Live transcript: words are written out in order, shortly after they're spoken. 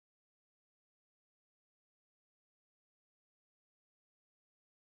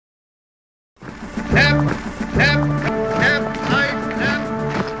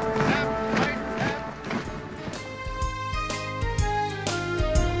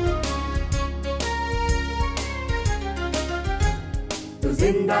तू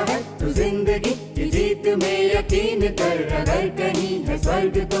जिंदा है तू जिंदगी की जीत में यकीन कर, अगर कहीं है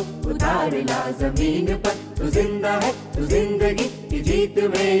स्वर्ग तो उतार ला जमीन पर। तू जिंदा है तू जिंदगी की जीत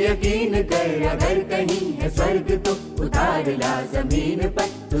में यकीन कर, अगर कहीं है स्वर्ग तो उतार ला जमीन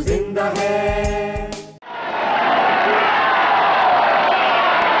पर। तू जिंदा है।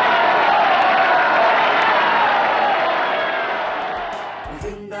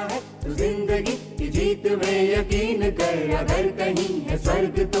 तू जिंदगी की जीत में यकीन कर, अगर कहीं है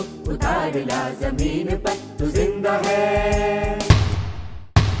स्वर्ग तो उतार ला जमीन पर। तू जिंदा है।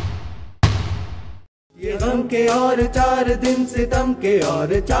 ये गम के और 4 दिन, सितम के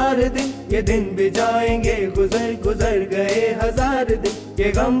और 4 दिन, ये दिन भी जाएंगे गुजर गुजर गए 1000 दिन।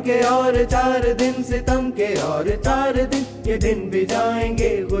 ये गम के और 4 दिन, सितम के और 4 दिन, ये दिन भी जाएंगे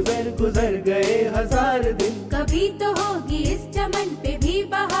गुजर गुजर गए 1000 दिन। कभी तो होगी इस चमन पे भी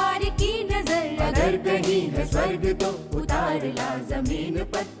बहार की नजर, अगर कहीं है स्वर्ग तो उतार ला जमीन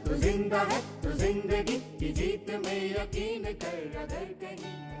पर। तू जिंदा है तू जिंदगी की जीत में यकीन कर, अगर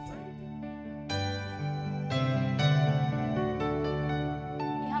कहीं है स्वर्ग।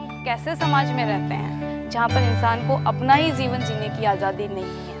 हम कैसे समाज में रहते हैं जहाँ पर इंसान को अपना ही जीवन जीने की आज़ादी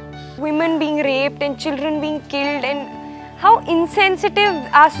नहीं है? Women being raped and children being killed, and how insensitive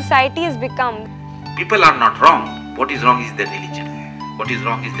our society has become. People are not wrong. What is wrong is their religion. What is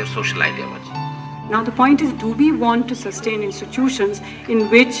wrong is their social ideology. Now the point is, do we want to sustain institutions in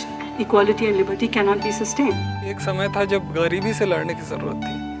which equality and liberty cannot be sustained? एक समय था जब गरीबी से लड़ने की जरूरत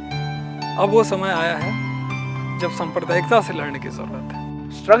थी, अब वो समय आया है जब सांप्रदायिकता से लड़ने की जरूरत है।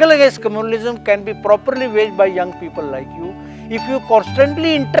 Struggle against communalism can be properly waged by young people like you if you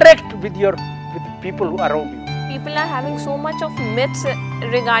constantly interact with people around you. People are having so much of myths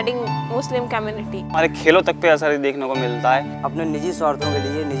regarding Muslim community. हमारे खेलों तक पे असर देखने को मिलता है। अपने निजी स्वार्थों के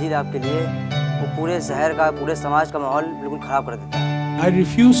लिए, निजी लाभ के लिए वो पूरे शहर का, पूरे समाज का माहौल बिल्कुल खराब कर देता है। I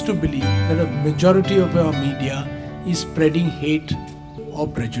refuse to believe that a majority of our media is spreading hate or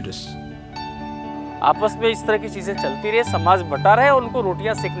prejudice. आपस में इस तरह की चीजें चलती रहे, समाज बटा रहे और उनको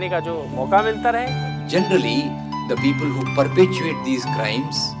रोटियां सेकने का जो मौका मिलता रहे। Generally, the people who perpetuate these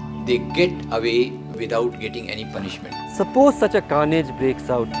crimes, they get away without getting any punishment. Suppose such a carnage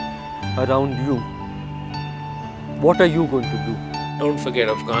breaks out around you, what are you going to do? Don't forget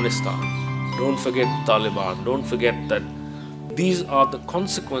Afghanistan, don't forget Taliban, don't forget that these are the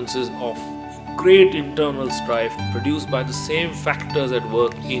consequences of great internal strife produced by the same factors at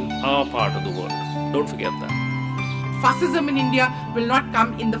work in our part of the world. Don't forget that. Fascism in India will not come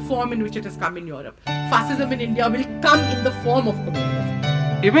in the form in which it has come in Europe. Fascism in India will come in the form of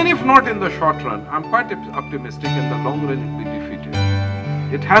communism. Even if not in the short run, I'm quite optimistic in the long run it will be defeated.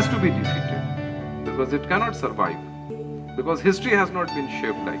 It has to be defeated because it cannot survive. Because history has not been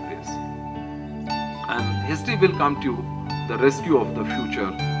shaped like this. And history will come to the rescue of the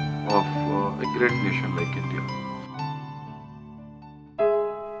future of a great nation like India.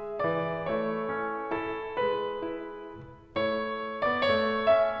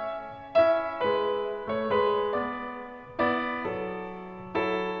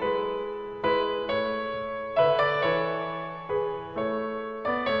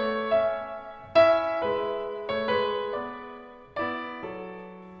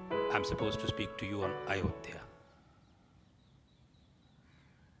 I'm supposed to speak to you on Ayodhya.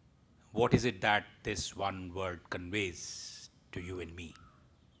 What is it that this one word conveys to you and me?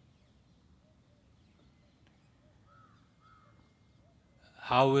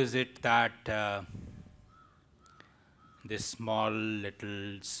 How is it that this small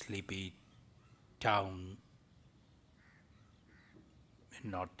little sleepy town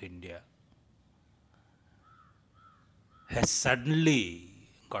in North India has suddenly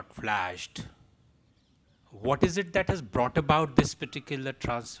got flashed? What is it that has brought about this particular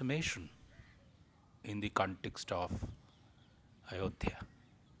transformation in the context of Ayodhya?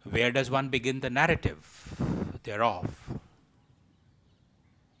 Where does one begin the narrative thereof?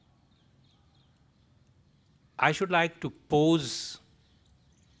 I should like to pose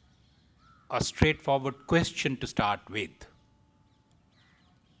a straightforward question to start with.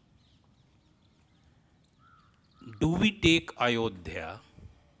 Do we take Ayodhya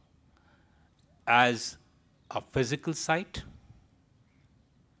as a physical site,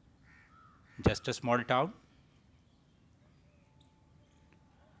 just a small town?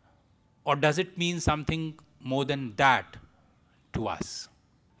 Or does it mean something more than that to us?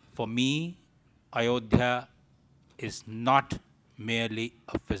 For me, Ayodhya is not merely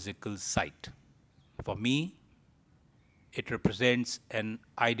a physical site. For me, it represents an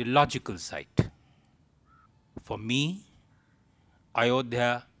ideological site. For me,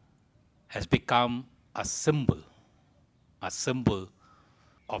 Ayodhya has become a symbol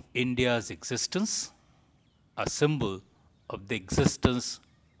of India's existence, a symbol of the existence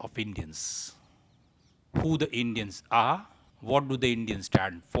of Indians. Who the Indians are, what do the Indians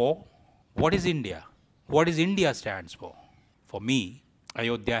stand for, what is India, what is India stands for. For me,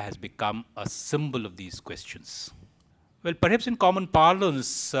 Ayodhya has become a symbol of these questions. Well, perhaps in common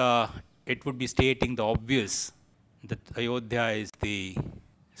parlance, it would be stating the obvious that Ayodhya is the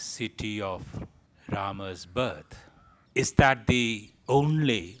city of Rama's birth. Is that the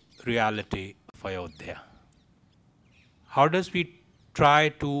only reality of Ayodhya? How does we try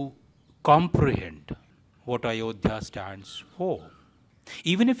to comprehend what Ayodhya stands for?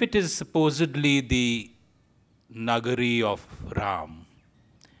 Even if it is supposedly the Nagari of Ram,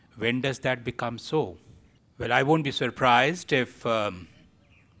 when does that become so? Well, I won't be surprised if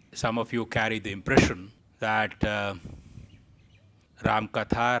some of you carry the impression that Ram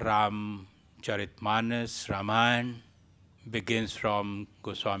Katha, Ram Charitmanas, Ramayana begins from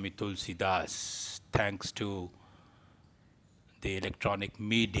Goswami Tulsidas, thanks to the electronic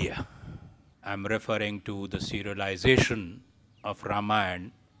media. I'm referring to the serialization of Ramayana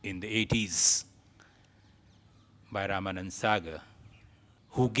in the 80s by Ramanand Sagar,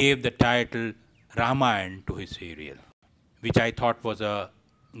 who gave the title Ramayana to his serial, which I thought was a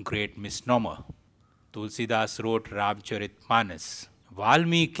great misnomer. Tulsidas wrote Ramcharitmanas.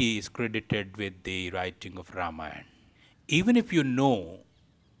 Valmiki is credited with the writing of Ramayana. Even if you know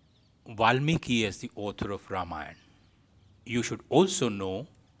Valmiki as the author of Ramayana, you should also know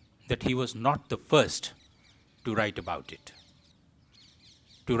that he was not the first to write about it,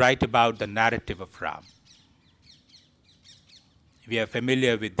 to write about the narrative of Ram. We are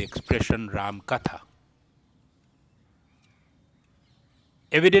familiar with the expression Ram Katha.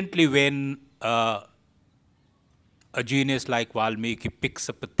 Evidently, when a genius like Valmiki picks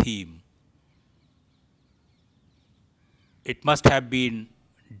up a theme, it must have been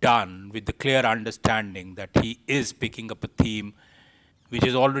done with the clear understanding that he is picking up a theme which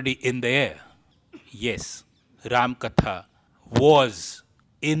is already in the air. Yes, Ram Katha was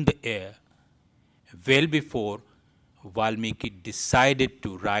in the air well before Valmiki decided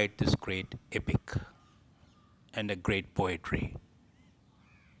to write this great epic and a great poetry.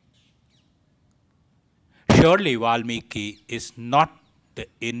 Surely Valmiki is not the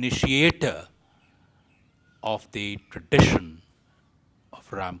initiator of the tradition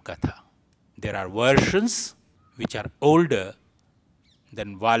of Ram Katha. There are versions which are older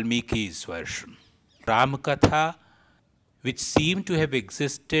than Valmiki's version. Ram Katha, which seem to have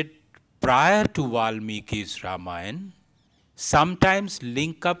existed prior to Valmiki's Ramayana, sometimes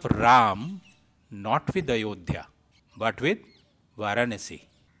link up Ram not with Ayodhya, but with Varanasi.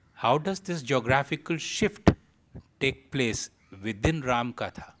 How does this geographical shift take place within Ram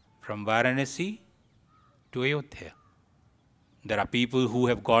Katha from Varanasi to Ayodhya? There are people who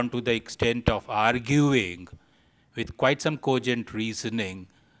have gone to the extent of arguing with quite some cogent reasoning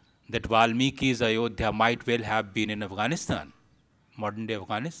that Valmiki's Ayodhya might well have been in Afghanistan, modern day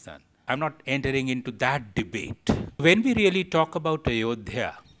Afghanistan. I'm not entering into that debate. When we really talk about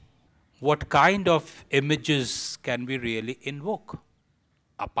Ayodhya, what kind of images can we really invoke?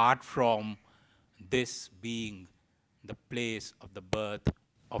 Apart from this being the place of the birth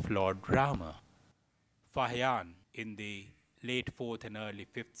of Lord Rama. Fahyan in the late 4th and early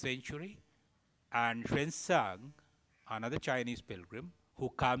 5th century, and Xuanzang, another Chinese pilgrim, who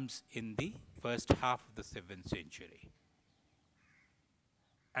comes in the first half of the 7th century.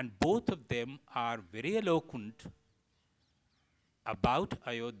 And both of them are very eloquent about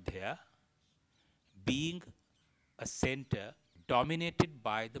Ayodhya being a center dominated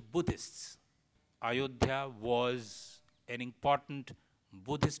by the Buddhists. Ayodhya was an important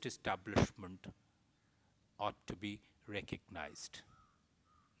Buddhist establishment, ought to be recognized.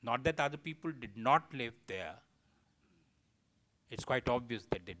 Not that other people did not live there. It's quite obvious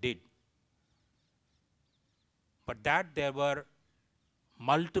that they did. But that there were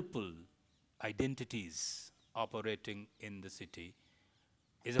multiple identities operating in the city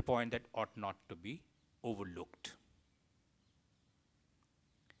is a point that ought not to be overlooked.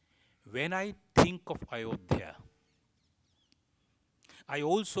 When I think of Ayodhya, I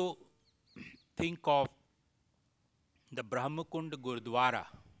also think of the Brahmakund Gurdwara,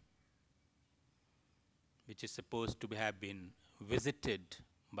 which is supposed to have been visited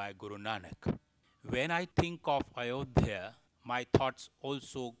by Guru Nanak. When I think of Ayodhya, my thoughts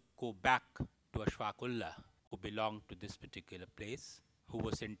also go back to Ashfaqullah, who belonged to this particular place, who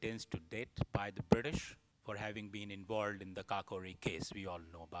was sentenced to death by the British for having been involved in the Kakori case. We all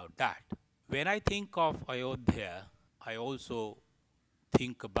know about that. When I think of Ayodhya, I also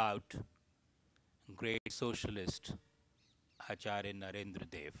think about great socialist Acharya Narendra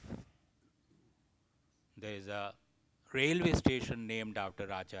Dev. There is a railway station named after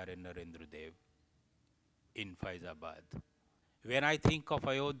Acharya Narendra Dev in Faizabad. When I think of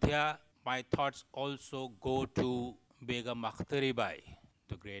Ayodhya, my thoughts also go to Begum Akhtari Bai,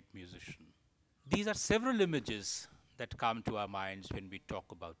 the great musician. These are several images that come to our minds when we talk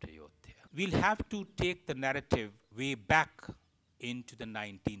about Ayodhya. We'll have to take the narrative way back into the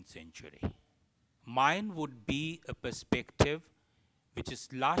 19th century. Mine would be a perspective which is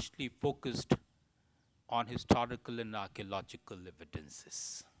largely focused on historical and archaeological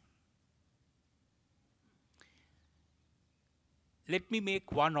evidences. Let me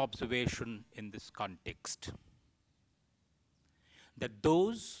make one observation in this context, that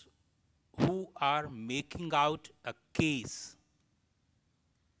those who are making out a case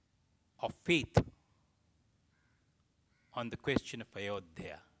of faith on the question of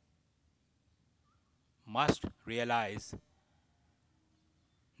Ayodhya must realize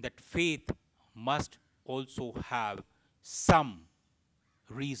that faith must also have some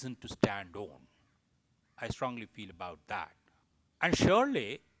reason to stand on. I strongly feel about that. And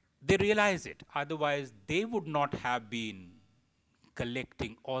surely they realize it, otherwise they would not have been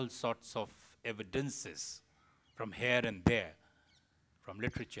collecting all sorts of evidences from here and there, from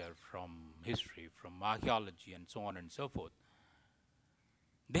literature, from history, from archaeology, and so on and so forth.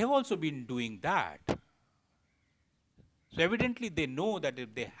 They have also been doing that. So evidently they know that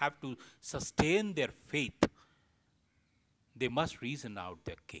if they have to sustain their faith, they must reason out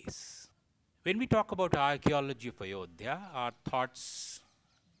their case. When we talk about archaeology of Ayodhya, our thoughts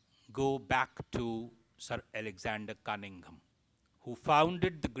go back to Sir Alexander Cunningham, who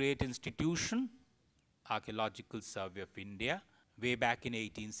founded the great institution, Archaeological Survey of India, way back in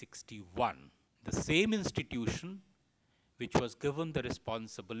 1861. The same institution which was given the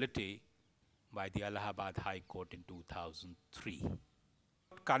responsibility by the Allahabad High Court in 2003.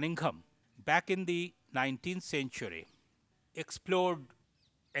 Cunningham, back in the 19th century, explored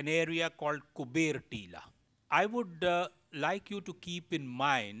an area called Kuber Tila. I would like you to keep in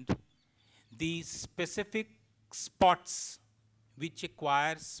mind the specific spots which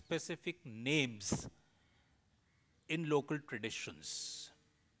acquire specific names in local traditions,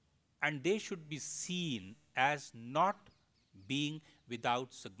 and they should be seen as not being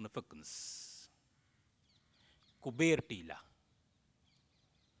without significance. Kuber Tila.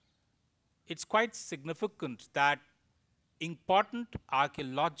 It's quite significant that important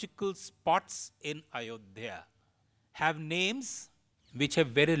archaeological spots in Ayodhya have names which have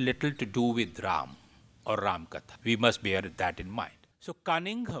very little to do with Ram or Ram Katha. We must bear that in mind. So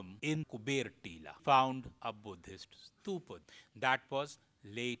Cunningham in Kuber Tila found a Buddhist stupa. That was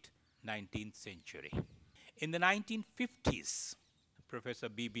late 19th century. In the 1950s, Professor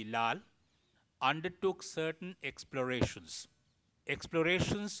B.B. Lal undertook certain explorations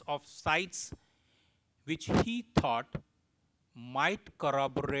of sites which he thought might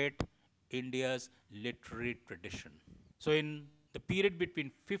corroborate India's literary tradition. So in the period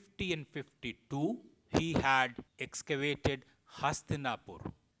between 50 and 52, he had excavated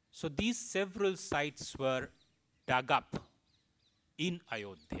Hastinapur. So these several sites were dug up in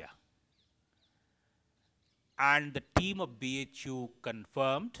Ayodhya. And the team of BHU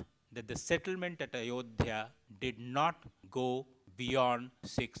confirmed that the settlement at Ayodhya did not go beyond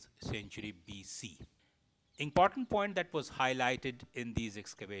 6th century BC. Important point that was highlighted in these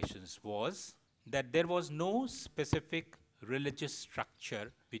excavations was that there was no specific religious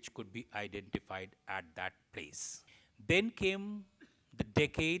structure which could be identified at that place. Then came the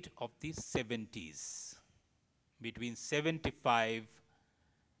decade of the 70s, between 75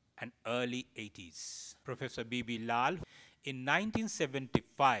 and early 80s. Professor B.B. Lal, in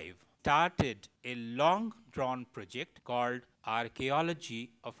 1975, started a long-drawn project called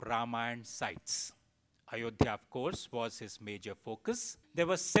Archaeology of Ramayana Sites. Ayodhya, of course, was his major focus. There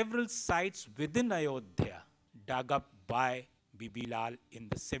were several sites within Ayodhya dug up by B.B. Lal in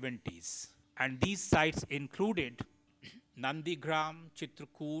the 70s. And these sites included Nandigram,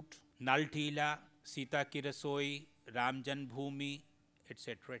 Chitrakoot, Naltila, Sita Ki Rasoi, Ramjan Bhumi,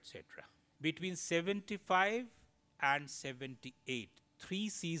 etc., etc. Between 75 and 78, 3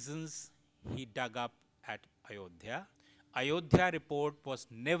 seasons he dug up at Ayodhya. Ayodhya report was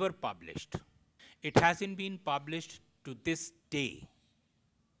never published. It hasn't been published to this day.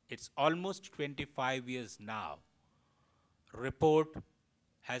 It's almost 25 years now. Report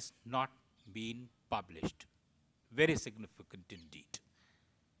has not been published. Very significant indeed.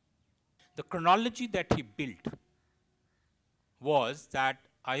 The chronology that he built was that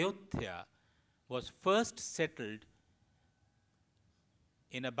Ayodhya was first settled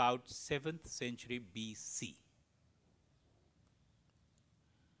in about 7th century BC.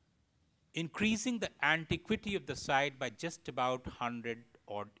 increasing the antiquity of the site by just about 100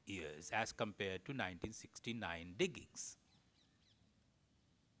 odd years as compared to 1969 diggings.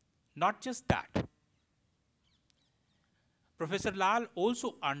 Not just that, Professor Lal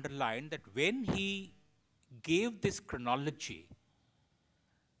also underlined that when he gave this chronology,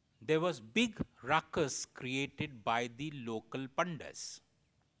 there was big ruckus created by the local pandas.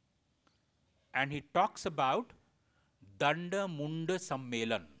 And he talks about Danda Munda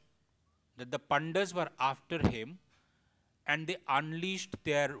Sammelan, that the pandas were after him and they unleashed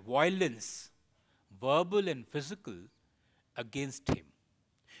their violence, verbal and physical, against him.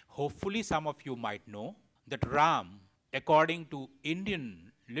 Hopefully some of you might know that Ram, according to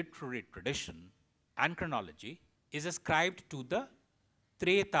Indian literary tradition and chronology, is ascribed to the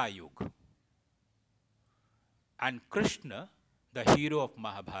Treta Yuga. And Krishna, the hero of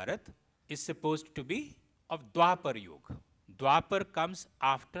Mahabharata, is supposed to be of Dwapar Yuga. Dwapar comes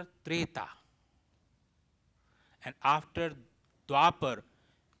after Treta. And after Dwapar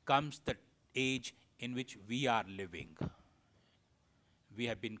comes the age in which we are living. We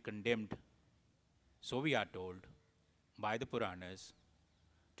have been condemned, so we are told, by the Puranas,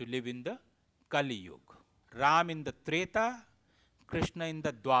 to live in the Kali Yuga. Ram in the Treta, Krishna in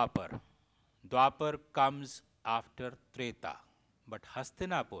the Dwapar. Dwapar comes after Treta. But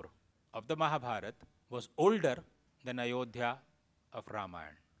Hastinapur of the Mahabharata was older than Ayodhya of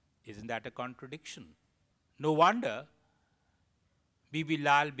Ramayana. Isn't that a contradiction? No wonder Bibi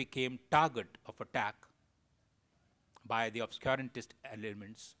Lal became target of attack by the obscurantist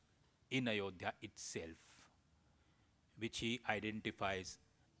elements in Ayodhya itself, which he identifies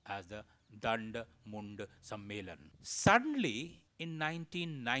as the Danda Munda Sammelan. Suddenly, in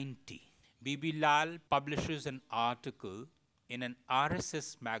 1990, Bibi Lal publishes an article in an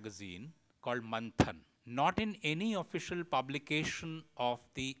RSS magazine called Manthan, not in any official publication of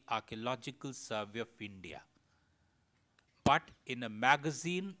the Archaeological Survey of India, but in a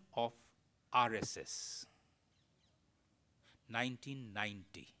magazine of RSS.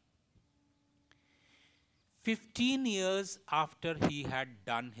 1990. 15 years after he had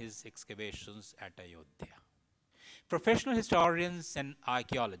done his excavations at Ayodhya. Professional historians and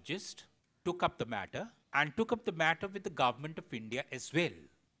archaeologists took up the matter and took up the matter with the government of India as well,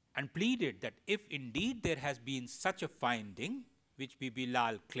 and pleaded that if indeed there has been such a finding, which Bibi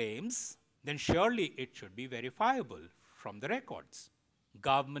Lal claims, then surely it should be verifiable from the records.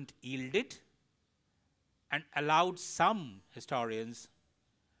 Government yielded and allowed some historians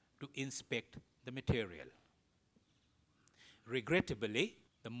to inspect the material. Regrettably,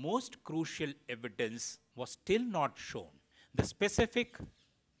 the most crucial evidence was still not shown. The specific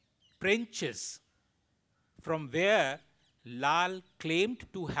trenches from where Lal claimed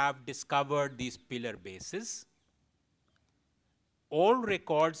to have discovered these pillar bases, all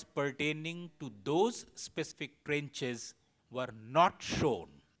records pertaining to those specific trenches were not shown.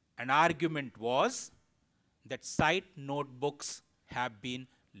 An argument was that site notebooks have been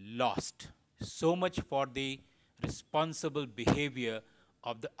lost. So much for the responsible behavior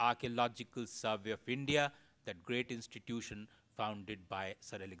of the Archaeological Survey of India, that great institution founded by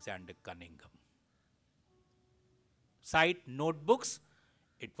Sir Alexander Cunningham. Site notebooks,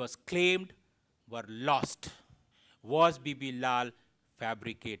 it was claimed, were lost. Was Bibi Lal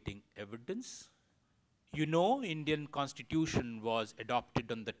fabricating evidence? You know, Indian Constitution was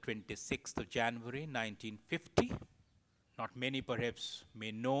adopted on the 26th of January 1950. Not many perhaps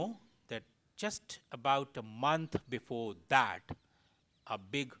may know that just about a month before that, a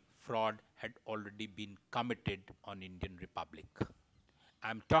big fraud had already been committed on Indian Republic.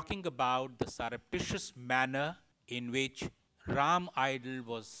 I'm talking about the surreptitious manner in which Ram idol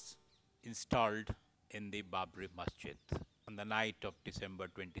was installed in the Babri Masjid on the night of December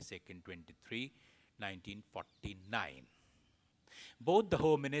 22nd, 1949. Both the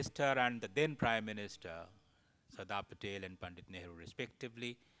Home Minister and the then Prime Minister, Sardar Patel and Pandit Nehru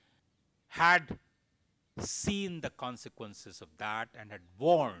respectively, had seen the consequences of that and had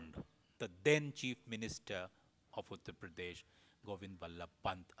warned the then Chief Minister of Uttar Pradesh, Govind Vallabh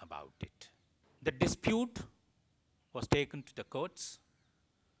Pant, about it. The dispute was taken to the courts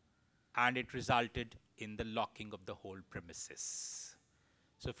and it resulted in the locking of the whole premises.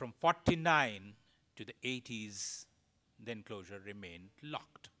 So from 49 to the 80s, the enclosure remained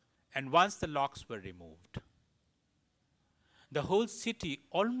locked. And once the locks were removed, the whole city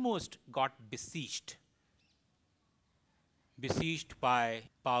almost got besieged by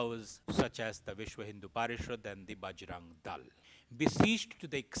powers such as the Vishwa Hindu Parishad and the Bajrang Dal. Besieged to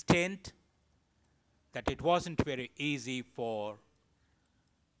the extent that it wasn't very easy for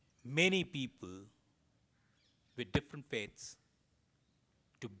many people with different faiths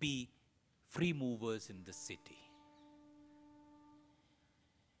to be free movers in the city.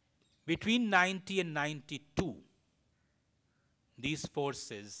 Between 90 and 92, these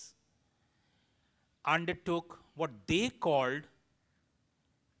forces undertook what they called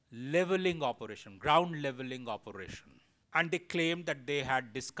leveling operation, ground leveling operation. And they claimed that they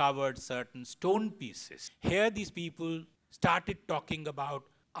had discovered certain stone pieces. Here these people started talking about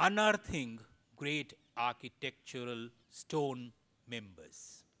unearthing great architectural stone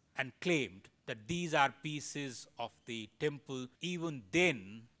members and claimed that these are pieces of the temple. Even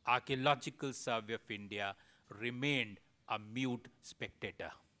then, Archaeological Survey of India remained a mute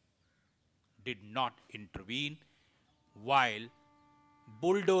spectator, did not intervene while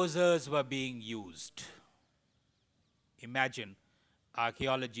bulldozers were being used. Imagine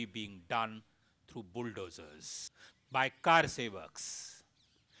archaeology being done through bulldozers by car sevaks,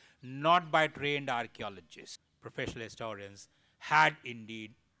 not by trained archaeologists. Professional historians had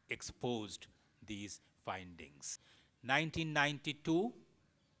indeed exposed these findings. 1992,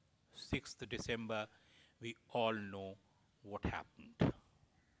 6th December, we all know what happened.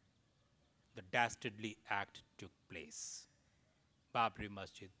 The dastardly act took place. Babri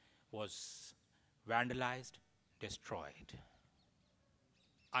Masjid was vandalized, destroyed,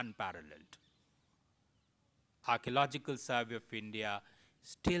 unparalleled. Archaeological Survey of India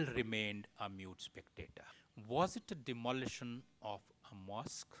still remained a mute spectator. Was it a demolition of a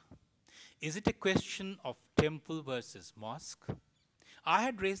mosque? Is it a question of temple versus mosque? I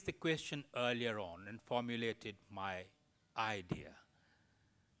had raised the question earlier on and formulated my idea.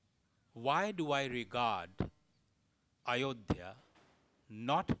 Why do I regard Ayodhya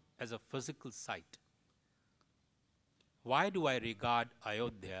not as a physical site? Why do I regard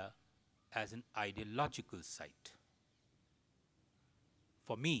Ayodhya as an ideological site?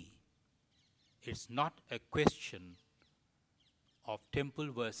 For me, it's not a question of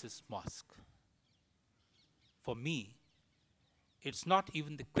temple versus mosque. For me, it's not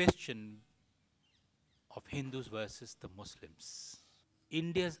even the question of Hindus versus the Muslims.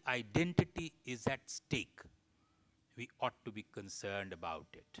 India's identity is at stake. We ought to be concerned about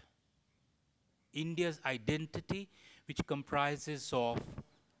it. India's identity, which comprises of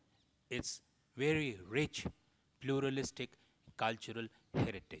its very rich, pluralistic cultural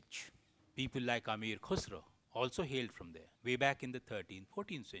heritage. People like Amir Khusro also hailed from there, way back in the 13th,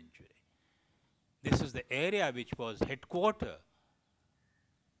 14th century. This is the area which was headquarter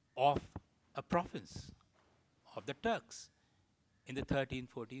of a province of the Turks in the 13th,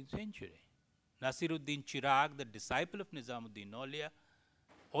 14th century. Nasiruddin Chirag, the disciple of Nizamuddin Aulia,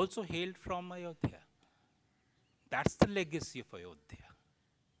 also hailed from Ayodhya. That's the legacy of Ayodhya.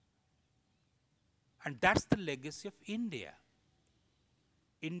 And that's the legacy of India.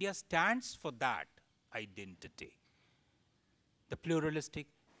 India stands for that identity, the pluralistic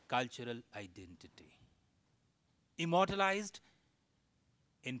cultural identity. Immortalized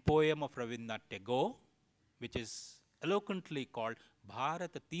in poem of Rabindranath Tagore, which is eloquently called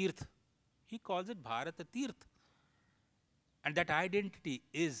Bharata Tirth. He calls it Bharata Tirth. And that identity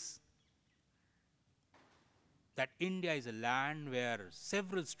is that India is a land where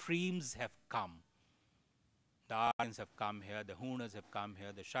several streams have come. The Aryans have come here, the Hunas have come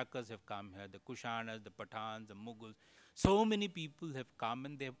here, the Shakas have come here, the Kushanas, the Pathans, the Mughals. So many people have come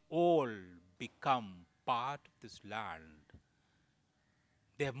and they've all become part of this land.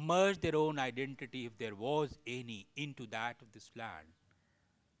 They have merged their own identity, if there was any, into that of this land.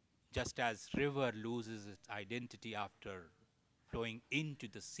 Just as river loses its identity after flowing into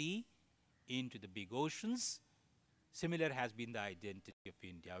the sea, into the big oceans, similar has been the identity of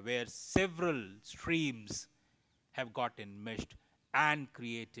India, where several streams have got enmeshed and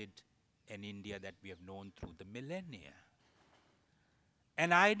created an India that we have known through the millennia.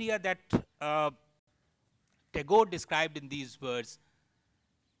 An idea that Tagore described in these words,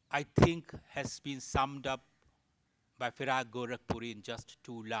 I think has been summed up by Firaq Gorakhpuri in just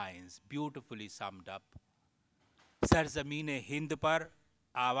 2 lines, beautifully summed up. Sarzameen Hind par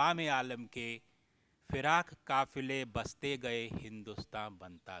आवाम आलम के फिराक काफिले बसते गए हिंदुस्तान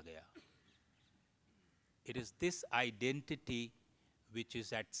बनता गया. It is this identity which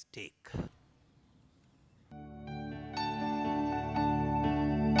is at stake.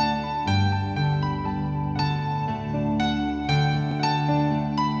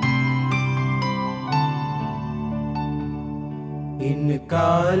 इन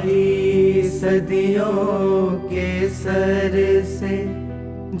काली सदियों के sir से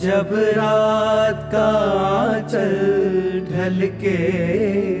जब रात का आंचल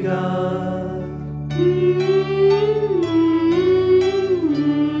ढलकेगा,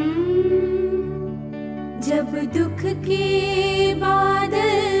 जब दुख के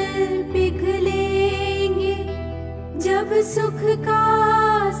बादल पिघल सुख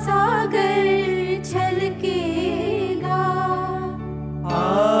का सागर छलकेगा।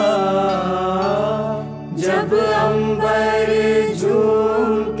 जब अंबर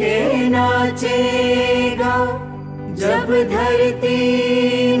झूम के नाचेगा, जब धरती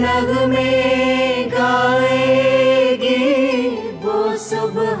नगमे गाएगी, वो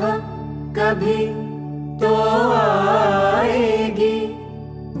सुबह कभी तो आएगी,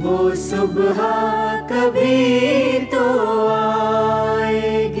 वो सुबह कभी